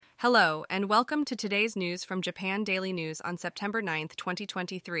Hello, and welcome to today's news from Japan Daily News on September 9th,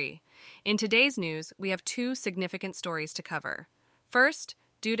 2023. In today's news, we have two significant stories to cover. First,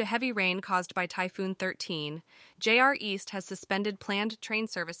 due to heavy rain caused by Typhoon 13, JR East has suspended planned train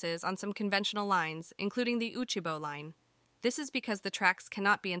services on some conventional lines, including the Uchibo line. This is because the tracks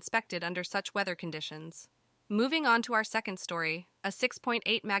cannot be inspected under such weather conditions. Moving on to our second story, a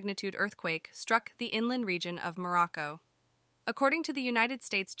 6.8 magnitude earthquake struck the inland region of Morocco. According to the United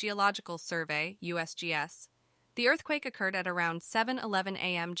States Geological Survey, USGS, the earthquake occurred at around 7:11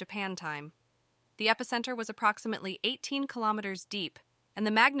 a.m. Japan time. The epicenter was approximately 18 kilometers deep, and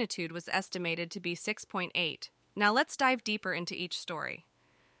the magnitude was estimated to be 6.8. Now let's dive deeper into each story.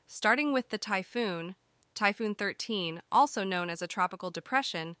 Starting with the typhoon, Typhoon 13, also known as a tropical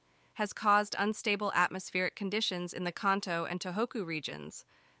depression, has caused unstable atmospheric conditions in the Kanto and Tohoku regions.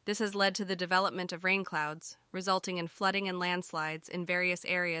 This has led to the development of rain clouds, resulting in flooding and landslides in various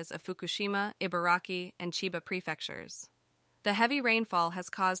areas of Fukushima, Ibaraki, and Chiba prefectures. The heavy rainfall has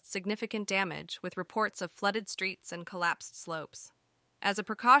caused significant damage, with reports of flooded streets and collapsed slopes. As a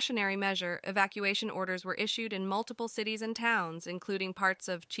precautionary measure, evacuation orders were issued in multiple cities and towns, including parts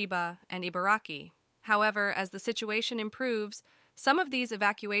of Chiba and Ibaraki. However, as the situation improves, some of these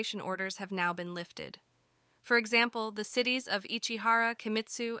evacuation orders have now been lifted. For example, the cities of Ichihara,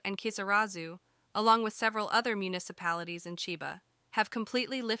 Kimitsu, and Kisarazu, along with several other municipalities in Chiba, have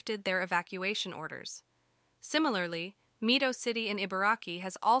completely lifted their evacuation orders. Similarly, Mito City in Ibaraki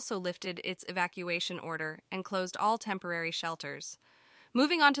has also lifted its evacuation order and closed all temporary shelters.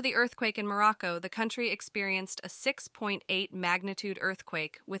 Moving on to the earthquake in Morocco, the country experienced a 6.8 magnitude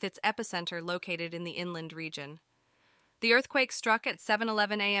earthquake with its epicenter located in the inland region. The earthquake struck at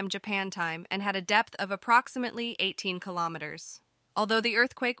 7:11 a.m. Japan time and had a depth of approximately 18 kilometers. Although the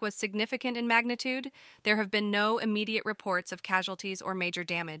earthquake was significant in magnitude, there have been no immediate reports of casualties or major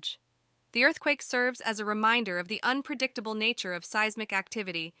damage. The earthquake serves as a reminder of the unpredictable nature of seismic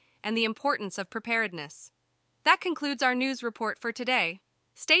activity and the importance of preparedness. That concludes our news report for today.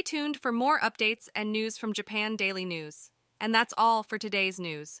 Stay tuned for more updates and news from Japan Daily News. And that's all for today's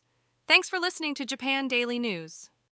news. Thanks for listening to Japan Daily News.